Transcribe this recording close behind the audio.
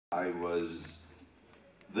I was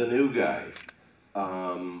the new guy.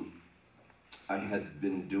 I had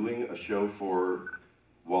been doing a show for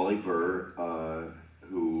Wally Burr,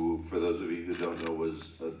 who, for those of you who don't know, was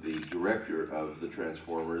the director of the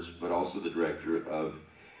Transformers, but also the director of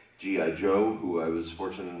G.I. Joe, who I was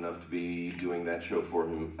fortunate enough to be doing that show for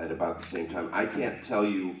him at about the same time. I can't tell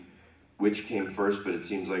you which came first, but it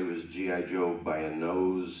seems like it was G.I. Joe by a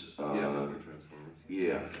nose.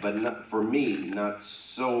 Yeah, but not, for me, not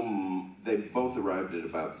so. They both arrived at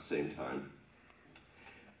about the same time.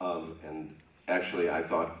 And actually, I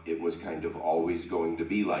thought it was kind of always going to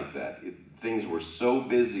be like that. Things were so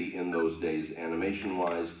busy in those days,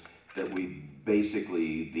 animation-wise, that we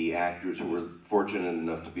basically, the actors who were fortunate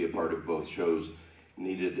enough to be a part of both shows,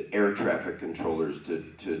 needed air traffic controllers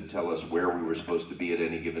to tell us where we were supposed to be at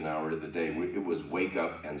any given hour of the day. It was wake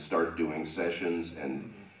up and start doing sessions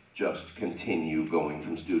and just continue going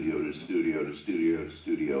from studio to studio to studio to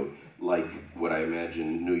studio, like what I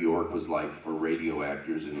imagine New York was like for radio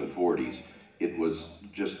actors in the 40s. It was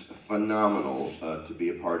just phenomenal to be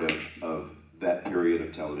a part of that period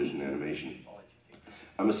of television animation.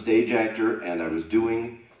 I'm a stage actor, and I was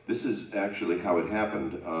doing, this is actually how it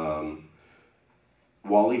happened.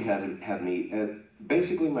 Wally had me at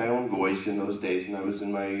basically my own voice in those days, and I was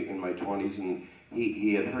in my 20s, and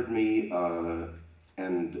he had heard me,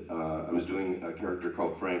 and I was doing a character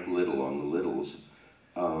called Frank Little on The Littles,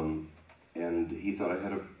 and he thought I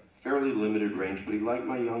had a fairly limited range, but he liked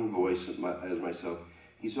my young voice as myself.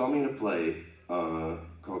 He saw me in a play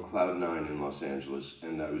called Cloud 9 in Los Angeles,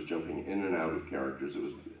 and I was jumping in and out of characters.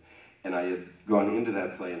 And I had gone into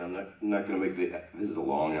that play, and I'm not going to make this is a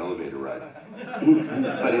long elevator ride,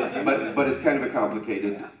 but it's kind of a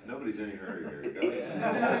complicated. Nobody's in any hurry here. Go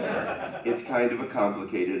ahead. It's kind of a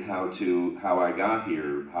complicated how I got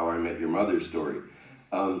here, How I Met Your Mother story.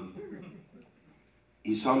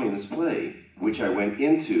 He saw me in this play, which I went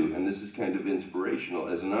into, and this is kind of inspirational,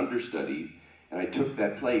 as an understudy. And I took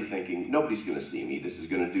that play thinking, nobody's going to see me. This is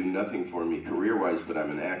going to do nothing for me career-wise, but I'm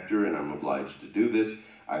an actor and I'm obliged to do this.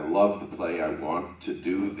 I love the play. I want to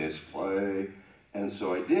do this play. And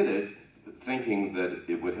so I did it, thinking that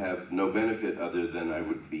it would have no benefit other than I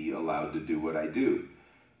would be allowed to do what I do.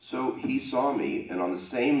 So he saw me, and on the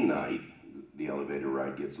same night, the elevator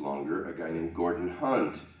ride gets longer, a guy named Gordon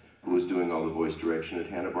Hunt, who was doing all the voice direction at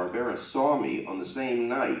Hanna-Barbera, saw me on the same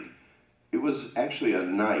night. It was actually a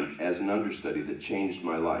night as an understudy that changed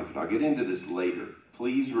my life, and I'll get into this later.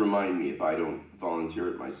 Please remind me if I don't volunteer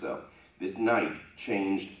it myself. This night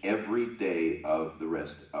changed every day of the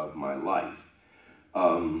rest of my life,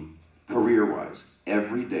 career-wise,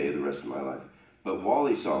 every day of the rest of my life. But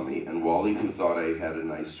Wally saw me, and Wally, who thought I had a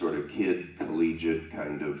nice sort of kid, collegiate,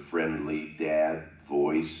 kind of friendly dad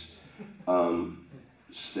voice,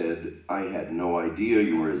 said, I had no idea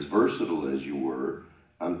you were as versatile as you were.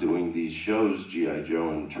 I'm doing these shows, G.I. Joe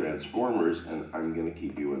and Transformers, and I'm going to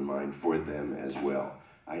keep you in mind for them as well.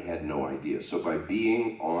 I had no idea. So by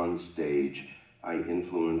being on stage, I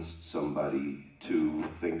influenced somebody to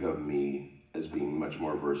think of me as being much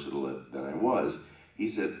more versatile than I was. He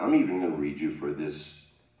said, I'm even going to read you for this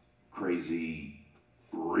crazy,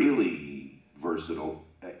 really versatile.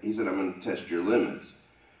 He said, I'm going to test your limits.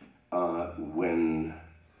 When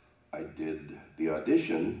I did the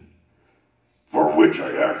audition, for which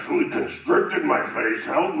I actually constricted my face,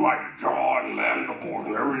 held my jaw and mandibles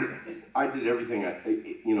and everything. I did everything,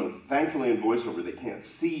 thankfully in voiceover they can't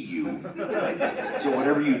see you. So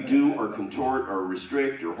whatever you do or contort or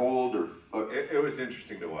restrict or hold or... It was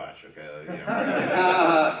interesting to watch, okay?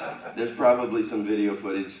 There's probably some video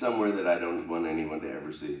footage somewhere that I don't want anyone to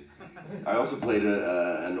ever see. I also played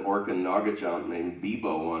an Orkan Nagachant named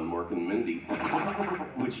Bebo on Mork and Mindy,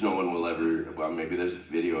 which no one will ever, well, maybe there's a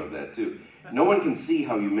video of that too. No one can see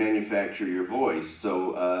how you manufacture your voice,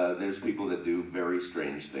 so there's people that do very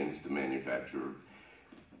strange things to manufacture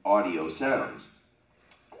audio sounds.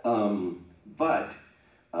 But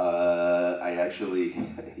I actually,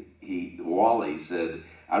 Wally said,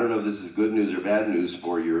 I don't know if this is good news or bad news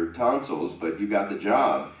for your tonsils, but you got the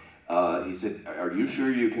job. He said, are you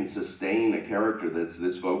sure you can sustain a character that's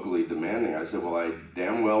this vocally demanding? I said, well, I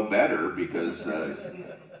damn well better, because,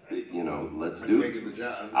 let's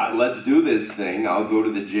do this thing. I'll go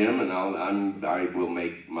to the gym and I will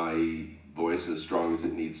make my voice as strong as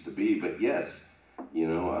it needs to be. But yes,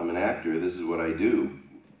 I'm an actor. This is what I do.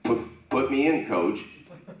 Put me in, coach.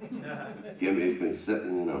 Give me.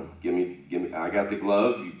 I got the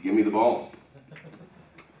glove. You give me the ball.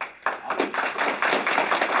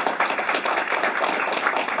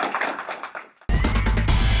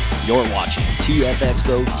 You're watching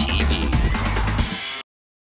TFExpo TV.